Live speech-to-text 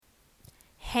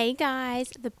Hey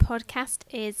guys, the podcast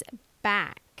is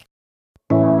back.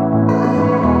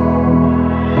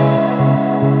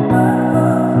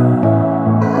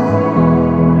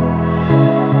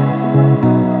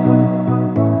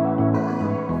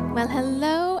 Well,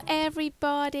 hello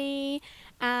everybody,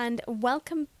 and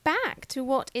welcome back to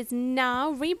what is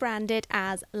now rebranded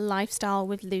as Lifestyle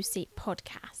with Lucy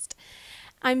podcast.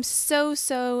 I'm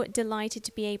so delighted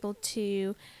to be able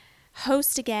to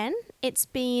host again. It's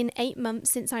been 8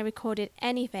 months since I recorded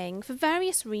anything for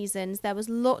various reasons. There was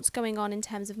lots going on in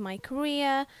terms of my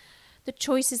career, the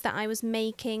choices that I was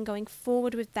making going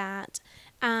forward with that,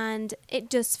 and it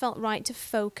just felt right to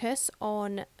focus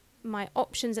on my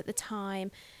options at the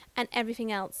time, and everything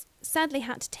else sadly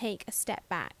had to take a step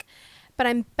back. But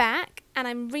I'm back and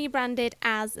I'm rebranded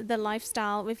as the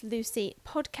Lifestyle with Lucy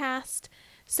podcast.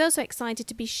 So excited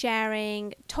to be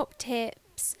sharing top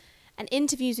tips and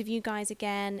interviews with you guys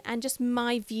again, and just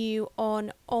my view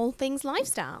on all things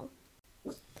lifestyle.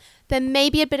 There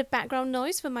may be a bit of background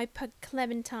noise from my pug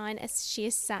Clementine, as she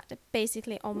is sat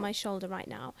basically on my shoulder right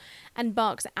now and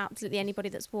barks at absolutely anybody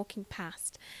that's walking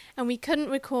past. And we couldn't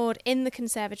record in the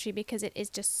conservatory because it is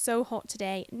just so hot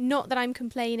today. Not that I'm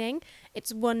complaining,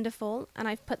 it's wonderful, and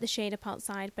I've put the shade up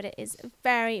outside, but it is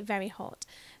very hot.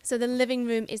 So the living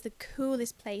room is the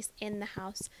coolest place in the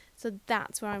house, so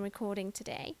that's where I'm recording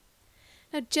today.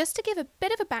 Now, just to give a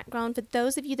bit of a background for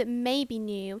those of you that may be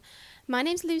new, my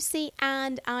name's Lucy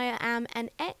and I am an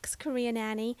ex-career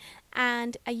nanny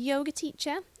and a yoga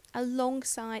teacher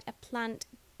alongside a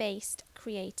plant-based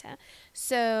creator.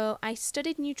 So I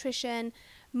studied nutrition,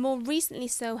 more recently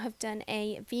have done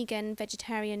a vegan,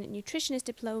 vegetarian nutritionist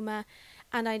diploma,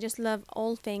 and I just love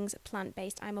all things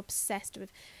plant-based. I'm obsessed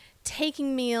with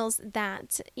taking meals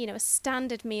that, a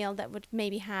standard meal that would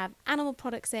maybe have animal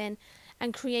products in,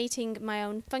 and creating my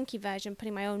own funky version,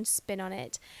 putting my own spin on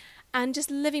it, and just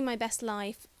living my best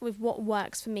life with what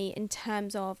works for me in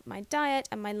terms of my diet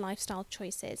and my lifestyle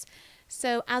choices.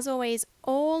 So as always,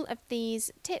 all of these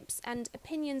tips and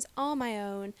opinions are my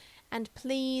own, and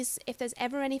please, if there's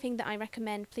ever anything that I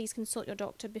recommend, please consult your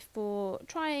doctor before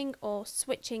trying or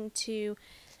switching to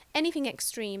anything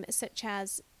extreme, such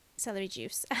as celery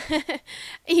juice.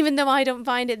 Even though I don't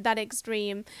find it that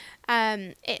extreme,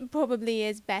 it probably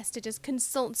is best to just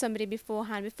consult somebody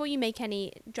beforehand before you make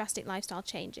any drastic lifestyle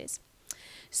changes.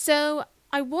 So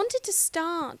I wanted to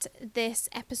start this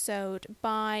episode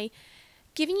by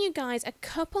giving you guys a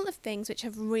couple of things which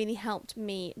have really helped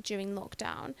me during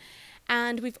lockdown.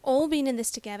 And we've all been in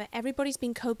this together. Everybody's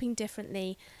been coping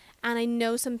differently. And I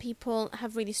know some people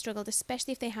have really struggled,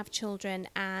 especially if they have children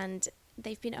and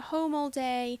they've been at home all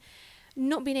day,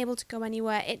 not being able to go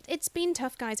anywhere. It's been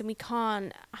tough, guys, and we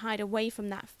can't hide away from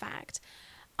that fact.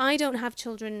 I don't have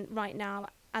children right now.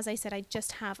 As I said, I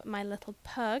just have my little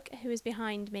pug who is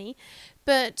behind me.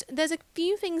 But there's a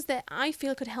few things that I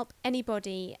feel could help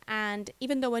anybody. And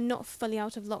even though we're not fully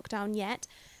out of lockdown yet,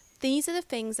 these are the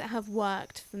things that have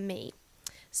worked for me.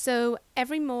 So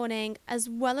every morning, as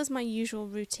well as my usual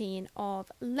routine of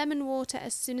lemon water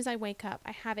as soon as I wake up,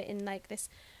 I have it in like this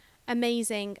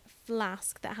amazing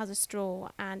flask that has a straw,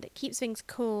 and it keeps things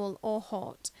cool or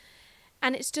hot.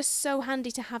 And it's just so handy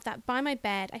to have that by my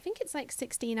bed. I think it's like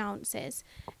 16 ounces.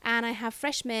 And I have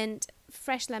fresh mint,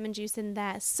 fresh lemon juice in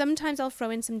there. Sometimes I'll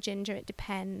throw in some ginger, it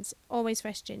depends. Always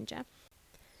fresh ginger.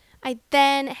 I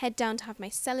then head down to have my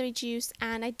celery juice,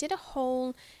 and I did a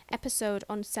whole episode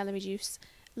on celery juice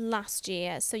last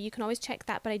year, so you can always check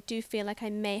that, but I do feel like I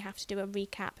may have to do a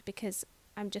recap because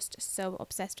I'm just so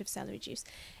obsessed with celery juice.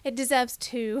 It deserves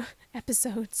 2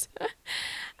 episodes.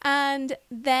 And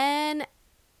then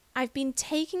I've been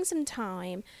taking some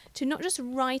time to not just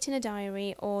write in a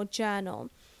diary or journal,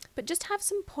 but just have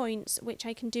some points which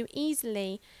I can do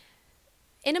easily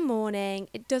in a morning.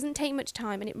 It doesn't take much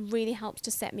time and it really helps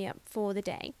to set me up for the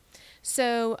day.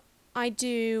 So I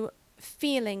do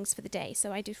feelings for the day.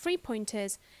 So I do 3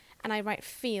 pointers and I write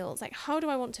feels, like how do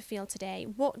I want to feel today?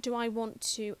 What do I want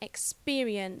to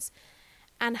experience?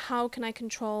 And how can I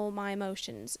control my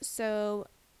emotions? So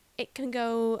it can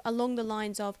go along the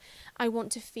lines of I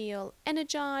want to feel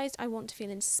energized, I want to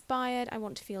feel inspired, I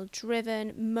want to feel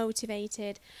driven,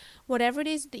 motivated. Whatever it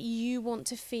is that you want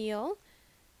to feel,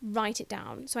 write it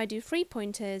down. So I do 3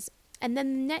 pointers. And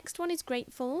then the next one is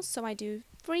grateful. So I do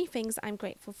 3 things that I'm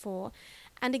grateful for.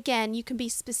 And again, you can be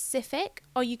specific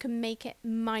or you can make it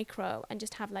micro and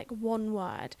just have like 1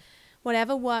 word.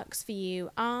 Whatever works for you.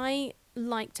 I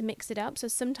like to mix it up. So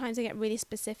sometimes I get really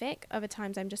specific. Other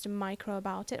times I'm just a micro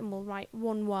about it and we'll write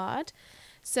 1 word.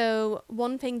 So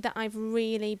one thing that I've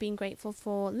really been grateful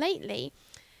for lately,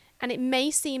 and it may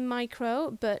seem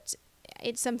micro, but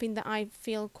it's something that I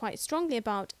feel quite strongly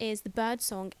about, is the bird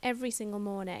song every single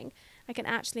morning. I can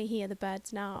actually hear the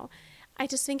birds now. I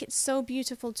just think it's so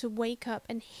beautiful to wake up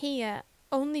and hear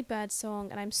only bird song,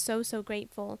 and I'm so, so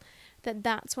grateful that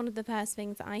that's one of the first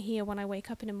things that I hear when I wake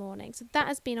up in the morning. So that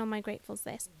has been on my gratefuls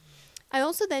list. I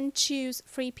also then choose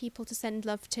 3 people to send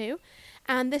love to,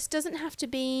 and this doesn't have to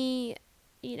be,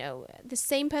 the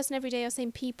same person every day or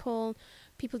same people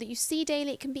that you see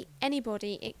daily. It can be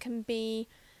anybody. It can be,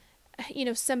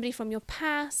 somebody from your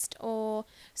past, or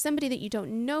somebody that you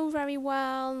don't know very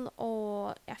well,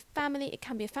 or a family. It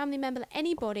can be a family member,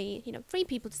 anybody, 3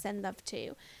 people to send love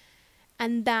to.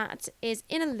 And that is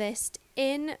in a list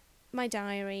in my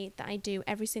diary that I do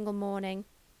every single morning.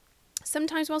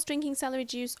 Sometimes whilst drinking celery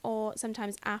juice, or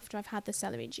sometimes after I've had the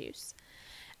celery juice.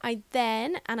 I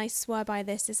then, and I swear by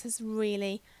this is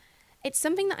really, it's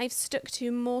something that I've stuck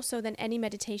to more so than any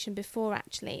meditation before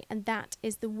actually, and that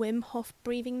is the Wim Hof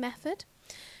breathing method.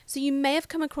 So you may have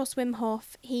come across Wim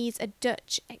Hof. He's a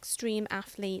Dutch extreme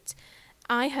athlete.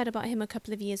 I heard about him a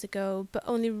couple of years ago, but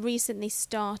only recently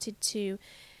started to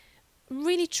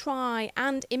really try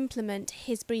and implement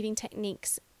his breathing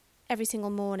techniques every single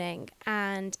morning,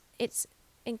 and it's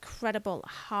incredible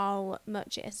how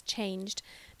much it has changed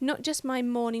not just my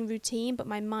morning routine, but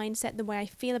my mindset, the way I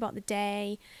feel about the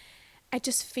day. I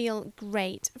just feel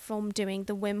great from doing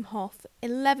the Wim Hof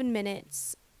 11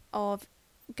 minutes of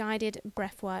guided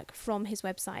breath work from his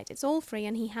website. It's all free,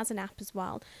 and he has an app as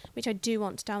well, which I do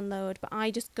want to download, but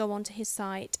I just go onto his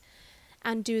site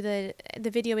and do the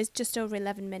video is just over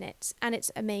 11 minutes, and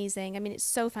it's amazing. I mean, it's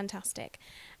so fantastic.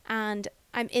 And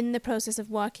I'm in the process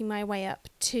of working my way up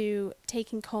to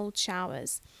taking cold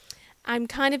showers. I'm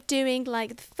kind of doing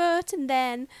like the foot and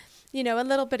then, a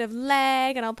little bit of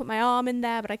leg, and I'll put my arm in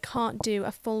there, but I can't do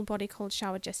a full body cold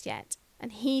shower just yet.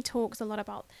 And he talks a lot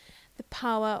about the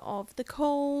power of the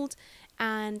cold,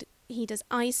 and he does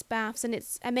ice baths, and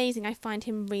it's amazing. I find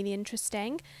him really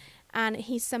interesting. And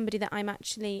he's somebody that I'm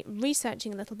actually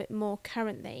researching a little bit more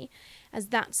currently, as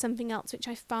that's something else which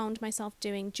I found myself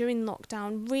doing during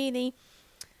lockdown, really,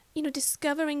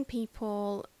 discovering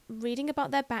people, reading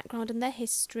about their background and their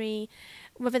history,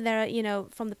 whether they're,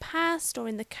 from the past or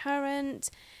in the current.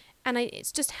 And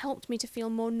it's just helped me to feel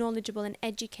more knowledgeable and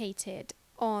educated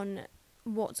on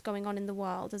what's going on in the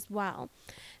world as well.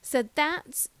 So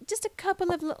that's just a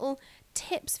couple of little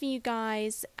tips for you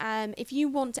guys. If you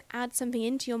want to add something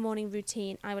into your morning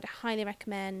routine, I would highly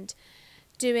recommend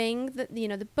doing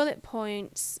the bullet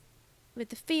points with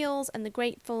the feels and the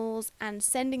gratefuls and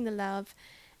sending the love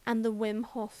and the Wim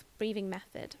Hof breathing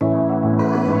method.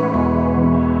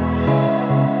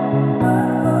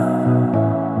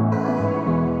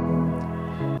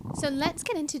 So let's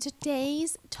get into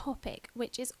today's topic,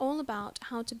 which is all about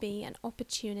how to be an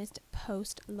opportunist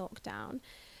post-lockdown.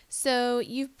 So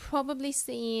you've probably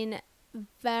seen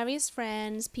various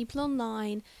friends, people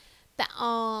online that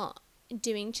are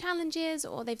doing challenges,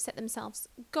 or they've set themselves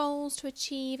goals to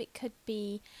achieve. It could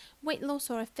be weight loss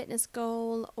or a fitness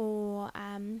goal, or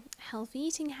healthy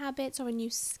eating habits, or a new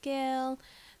skill.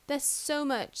 There's so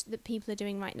much that people are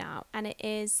doing right now, and it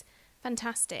is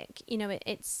fantastic.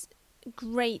 It's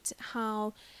great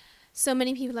how so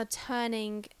many people are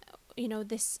turning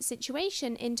this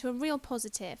situation into a real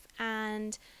positive.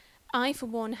 And I, for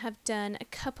one, have done a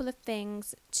couple of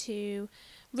things to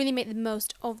really make the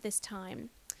most of this time.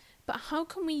 But how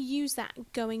can we use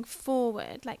that going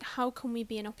forward? Like, how can we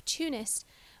be an opportunist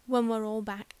when we're all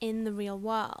back in the real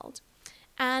world?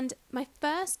 And my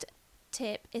first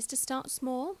tip is to start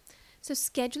small. So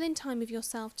schedule in time with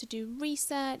yourself to do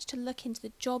research, to look into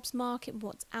the jobs market,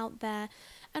 what's out there,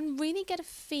 and really get a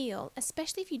feel,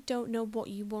 especially if you don't know what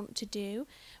you want to do,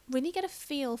 really get a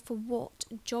feel for what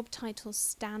job titles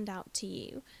stand out to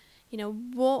you.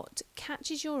 What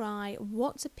catches your eye,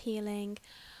 what's appealing,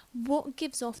 what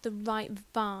gives off the right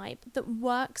vibe that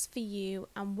works for you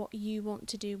and what you want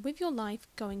to do with your life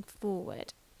going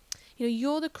forward.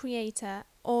 You're the creator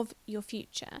of your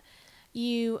future.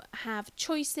 You have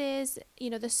choices,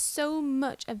 there's so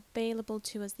much available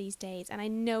to us these days. And I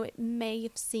know it may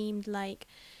have seemed like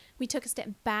we took a step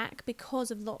back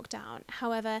because of lockdown.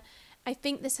 However, I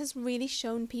think this has really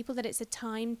shown people that it's a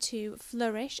time to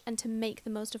flourish and to make the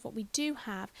most of what we do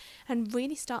have and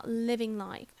really start living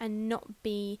life and not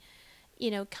be,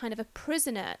 kind of a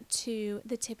prisoner to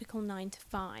the typical 9 to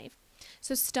 5.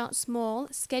 So start small,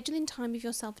 scheduling time with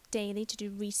yourself daily to do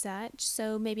research.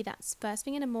 So maybe that's first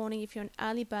thing in the morning if you're an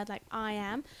early bird like I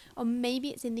am, or maybe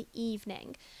it's in the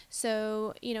evening.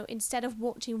 So, instead of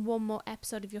watching one more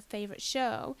episode of your favorite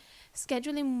show,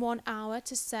 scheduling 1 hour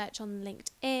to search on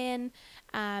LinkedIn.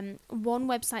 One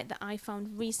website that I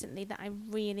found recently that I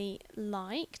really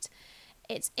liked,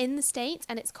 it's in the States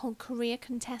and it's called Career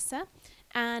Contessa.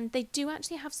 And they do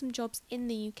actually have some jobs in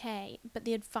the UK, but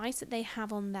the advice that they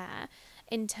have on there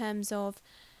in terms of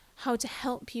how to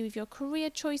help you with your career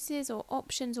choices or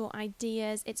options or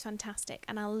ideas, it's fantastic.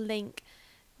 And I'll link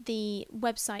the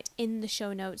website in the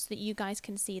show notes so that you guys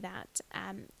can see that.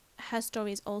 Her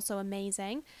story is also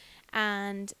amazing,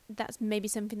 and that's maybe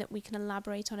something that we can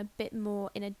elaborate on a bit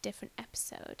more in a different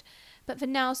episode. But for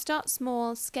now, start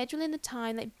small, schedule in the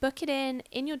time, like book it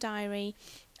in your diary.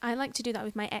 I like to do that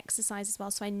with my exercise as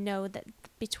well, so I know that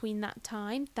between that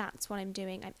time, that's what I'm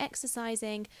doing. I'm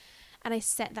exercising, and I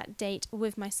set that date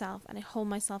with myself, and I hold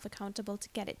myself accountable to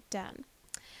get it done.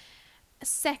 A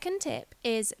second tip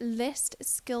is list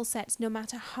skill sets no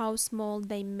matter how small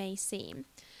they may seem.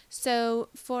 So,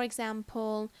 for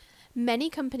example, many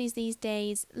companies these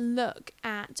days look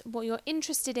at what you're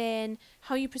interested in,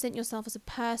 how you present yourself as a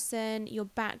person, your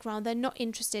background. They're not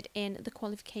interested in the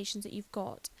qualifications that you've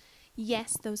got.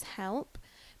 Yes, those help,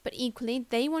 but equally,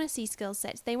 they want to see skill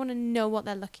sets. They want to know what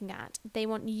they're looking at. They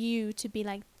want you to be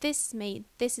like, this is me,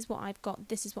 this is what I've got,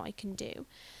 this is what I can do.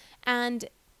 And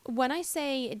when I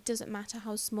say it doesn't matter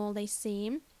how small they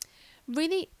seem,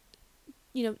 really,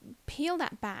 peel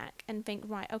that back and think,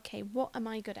 right, okay, what am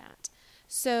I good at?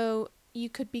 So you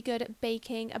could be good at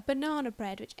baking a banana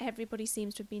bread, which everybody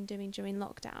seems to have been doing during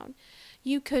lockdown.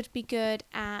 You could be good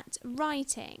at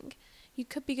writing. You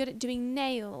could be good at doing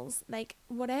nails. Like,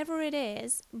 whatever it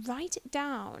is, write it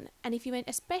down. And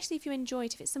especially if you enjoy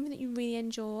it, if it's something that you really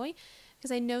enjoy,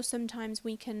 because I know sometimes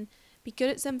we can be good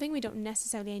at something, we don't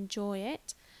necessarily enjoy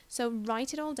it. So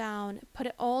write it all down, put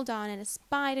it all down in a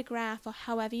spider graph or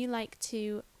however you like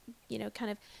to,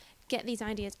 kind of get these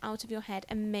ideas out of your head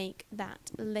and make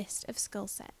that list of skill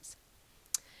sets.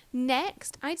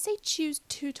 Next, I'd say choose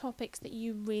 2 topics that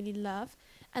you really love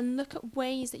and look at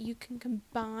ways that you can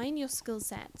combine your skill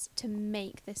sets to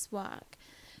make this work.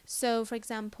 So, for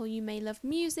example, you may love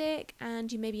music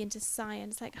and you may be into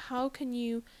science. Like, how can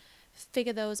you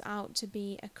figure those out to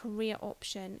be a career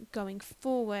option going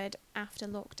forward after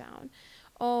lockdown?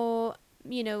 Or,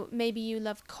 maybe you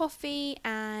love coffee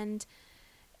and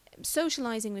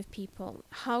socializing with people.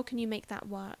 How can you make that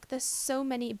work? There's so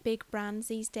many big brands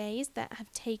these days that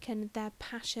have taken their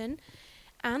passion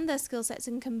and their skill sets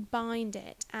and combined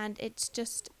it, and it's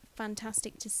just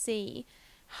fantastic to see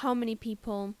how many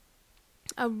people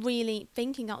are really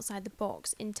thinking outside the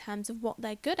box in terms of what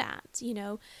they're good at.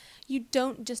 You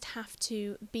don't just have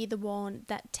to be the one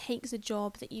that takes a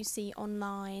job that you see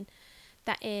online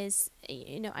that is,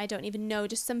 I don't even know,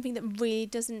 just something that really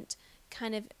doesn't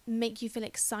kind of make you feel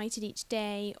excited each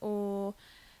day or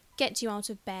get you out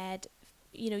of bed.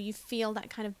 You feel that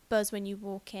kind of buzz when you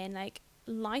walk in. Like,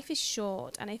 life is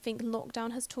short, and I think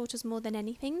lockdown has taught us more than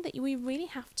anything that we really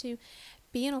have to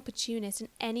be an opportunist, and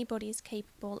anybody is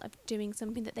capable of doing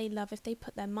something that they love if they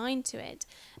put their mind to it.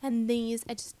 And these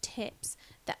are just tips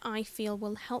that I feel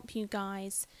will help you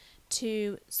guys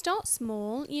to start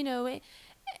small.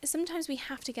 Sometimes we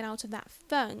have to get out of that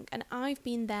funk, and I've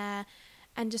been there,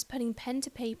 and just putting pen to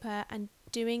paper and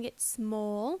doing it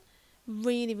small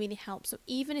really, really helps. So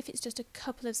even if it's just a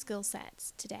couple of skill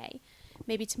sets today,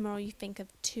 maybe tomorrow you think of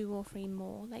 2 or 3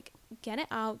 more. Like, get it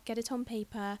out, get it on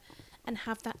paper, and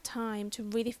have that time to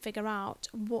really figure out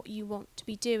what you want to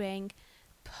be doing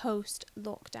post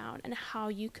lockdown and how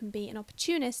you can be an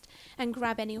opportunist and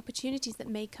grab any opportunities that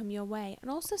may come your way, and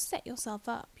also set yourself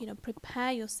up,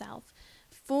 prepare yourself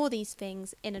for these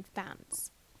things in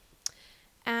advance.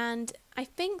 And I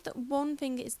think that one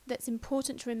thing that's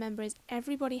important to remember is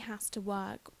everybody has to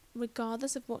work,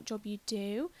 regardless of what job you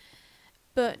do,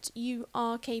 but you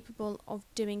are capable of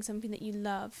doing something that you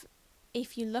love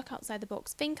if you look outside the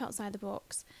box, think outside the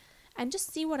box, and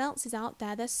just see what else is out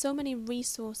there. There's so many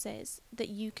resources that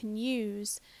you can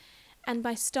use, and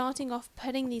by starting off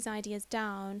putting these ideas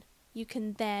down, you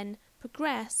can then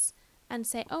progress and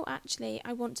say, oh, actually,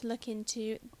 I want to look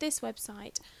into this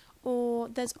website. Or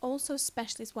there's also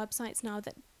specialist websites now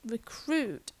that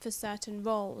recruit for certain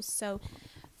roles. So,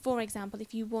 for example,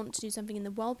 if you want to do something in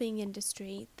the wellbeing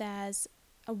industry, there's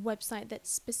a website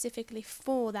that's specifically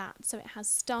for that. So it has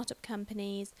startup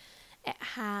companies, it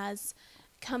has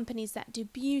companies that do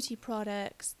beauty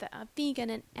products that are vegan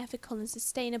and ethical and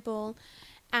sustainable,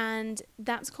 and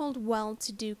that's called Well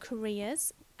To Do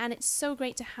Careers. And it's so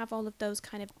great to have all of those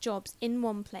kind of jobs in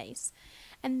one place.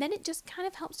 And then it just kind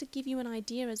of helps to give you an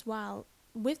idea as well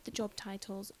with the job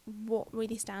titles, what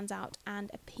really stands out and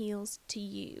appeals to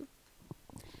you.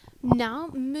 Now,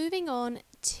 moving on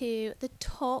to the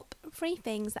top 3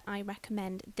 things that I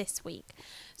recommend this week.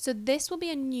 So this will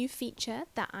be a new feature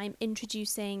that I'm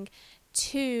introducing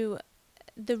to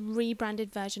the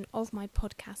rebranded version of my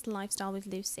podcast, Lifestyle with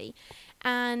Lucy.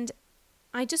 And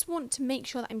I just want to make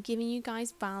sure that I'm giving you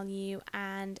guys value,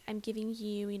 and I'm giving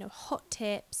you, hot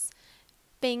tips,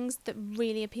 things that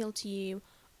really appeal to you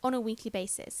on a weekly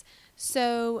basis.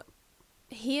 So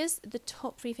here's the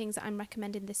top 3 things that I'm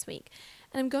recommending this week.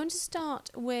 And I'm going to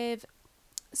start with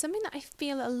something that I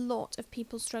feel a lot of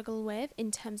people struggle with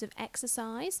in terms of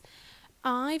exercise.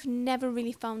 I've never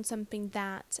really found something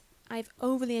that I've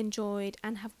overly enjoyed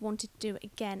and have wanted to do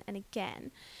again and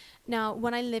again. Now,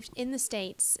 when I lived in the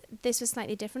States, this was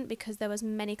slightly different because there was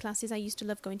many classes. I used to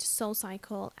love going to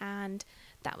SoulCycle, and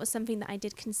that was something that I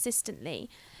did consistently.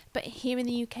 But here in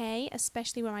the UK,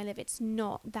 especially where I live, it's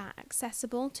not that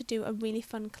accessible to do a really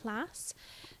fun class.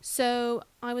 So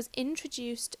I was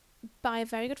introduced by a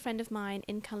very good friend of mine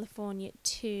in California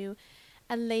to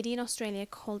a lady in Australia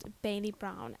called Bailey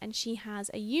Brown, and she has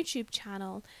a YouTube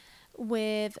channel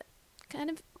with kind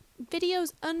of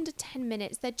videos under 10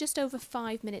 minutes. They're just over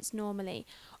 5 minutes normally.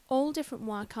 All different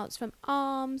workouts, from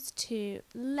arms to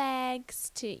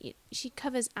legs to, she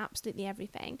covers absolutely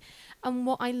everything. And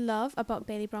what I love about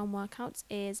Bailey Brown workouts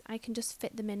is I can just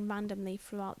fit them in randomly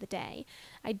throughout the day.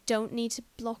 I don't need to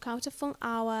block out a full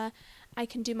hour. I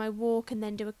can do my walk and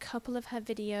then do a couple of her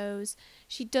videos.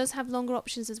 She does have longer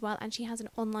options as well, and she has an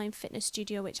online fitness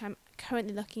studio, which I'm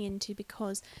currently looking into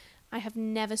because I have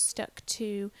never stuck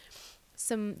to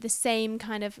the same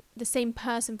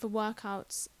person for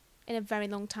workouts in a very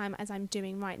long time as I'm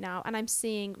doing right now, and I'm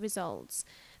seeing results.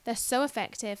 They're so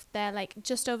effective. They're like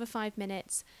just over 5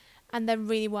 minutes, and they're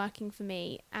really working for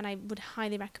me. And I would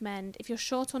highly recommend, if you're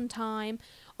short on time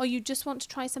or you just want to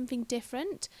try something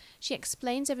different. She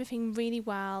explains everything really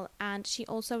well, and she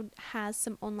also has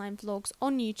some online vlogs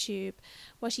on YouTube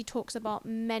where she talks about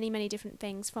many different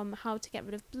things, from how to get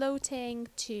rid of bloating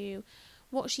to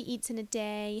what she eats in a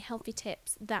day, healthy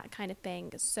tips, that kind of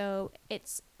thing. So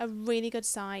it's a really good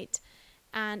site,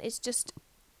 and it's just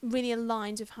really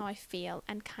aligns with how I feel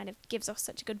and kind of gives off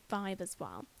such a good vibe as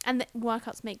well. And the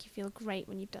workouts make you feel great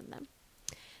when you've done them.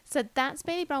 So that's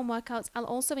Bailey Brown workouts. I'll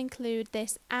also include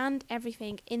this and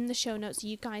everything in the show notes, so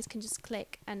you guys can just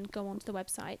click and go onto the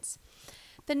websites.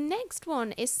 The next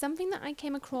one is something that I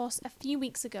came across a few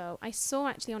weeks ago. I saw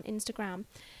actually on Instagram.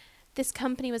 This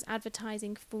company was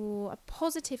advertising for a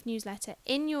positive newsletter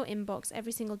in your inbox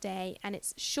every single day, and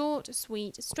it's short,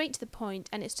 sweet, straight to the point,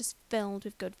 and it's just filled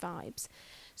with good vibes.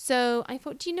 So I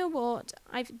thought, do you know what?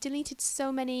 I've deleted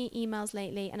so many emails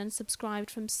lately and unsubscribed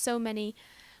from so many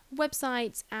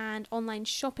websites and online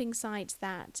shopping sites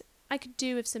that I could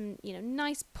do with some,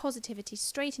 nice positivity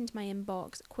straight into my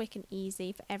inbox, quick and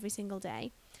easy for every single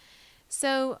day.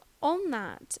 So on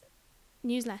that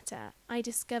newsletter, I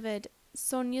discovered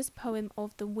Sonia's poem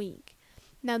of the week.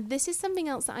 Now, this is something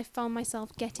else that I found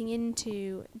myself getting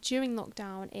into during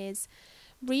lockdown, is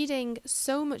reading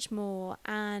so much more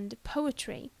and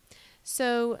poetry.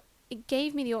 So it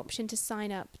gave me the option to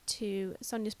sign up to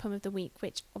Sonia's poem of the week,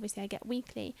 which obviously I get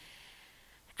weekly.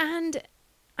 And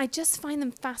I just find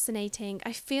them fascinating.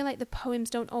 I feel like the poems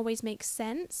don't always make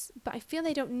sense, but I feel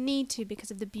they don't need to because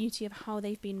of the beauty of how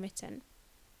they've been written.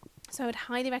 So I would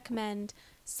highly recommend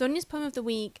Sonia's poem of the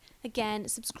week. Again,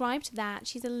 subscribe to that.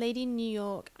 She's a lady in New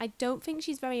York. I don't think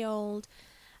she's very old,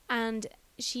 and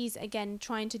she's, again,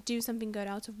 trying to do something good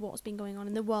out of what's been going on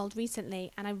in the world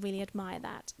recently, and I really admire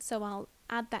that. So I'll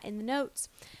add that in the notes.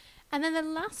 And then the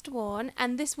last one,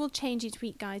 and this will change each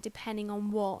week, guys, depending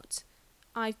on what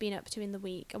I've been up to in the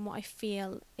week and what I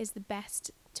feel is the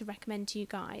best to recommend to you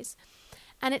guys.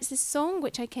 And it's this song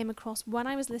which I came across when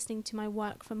I was listening to my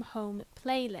work from home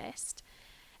playlist.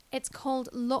 It's called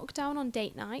Lockdown on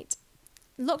Date Night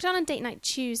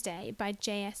Tuesday by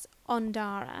J.S.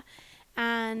 Ondara.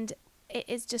 And it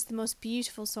is just the most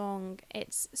beautiful song.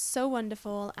 It's so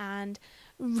wonderful and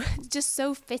just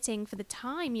so fitting for the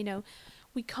time.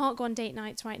 We can't go on date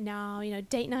nights right now.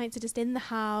 Date nights are just in the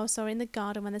house or in the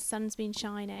garden when the sun's been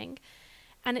shining.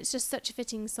 And it's just such a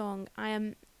fitting song. I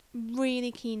am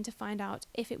really keen to find out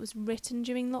if it was written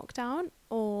during lockdown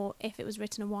or if it was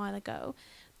written a while ago.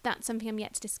 That's something I'm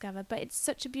yet to discover, but it's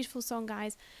such a beautiful song,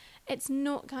 guys. It's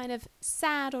not kind of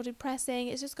sad or depressing.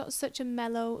 It's just got such a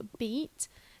mellow beat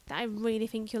that I really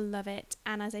think you'll love it.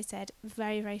 And as I said,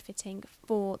 very, very fitting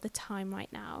for the time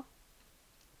right now.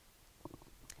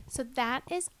 So that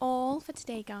is all for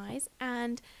today, guys,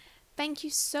 and thank you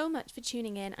so much for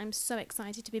tuning in. I'm so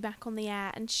excited to be back on the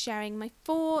air and sharing my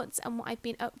thoughts and what I've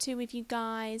been up to with you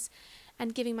guys,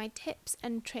 and giving my tips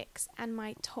and tricks and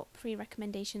my top 3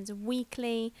 recommendations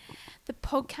weekly. The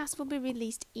podcast will be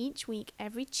released each week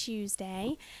every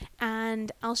Tuesday,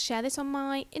 and I'll share this on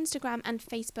my Instagram and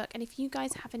Facebook. And if you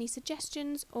guys have any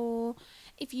suggestions, or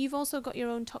if you've also got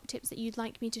your own top tips that you'd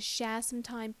like me to share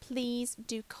sometime, please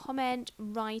do comment,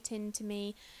 write into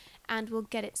me, and we'll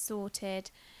get it sorted.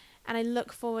 And I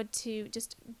look forward to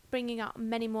just bringing out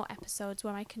many more episodes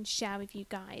where I can share with you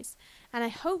guys. And I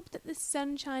hope that the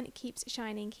sunshine keeps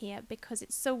shining here, because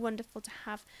it's so wonderful to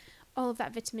have all of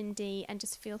that vitamin D and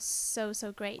just feel so,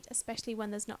 so great, especially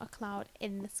when there's not a cloud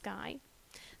in the sky.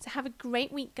 So have a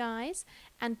great week, guys,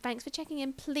 and thanks for checking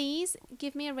in. Please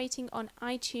give me a rating on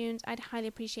iTunes. I'd highly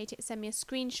appreciate it. Send me a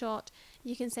screenshot.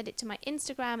 You can send it to my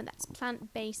Instagram, and that's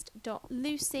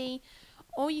plantbased.lucy.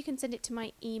 Or you can send it to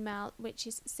my email, which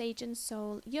is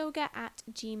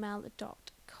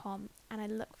sageandsoulyoga@gmail.com. And I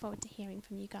look forward to hearing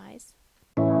from you guys.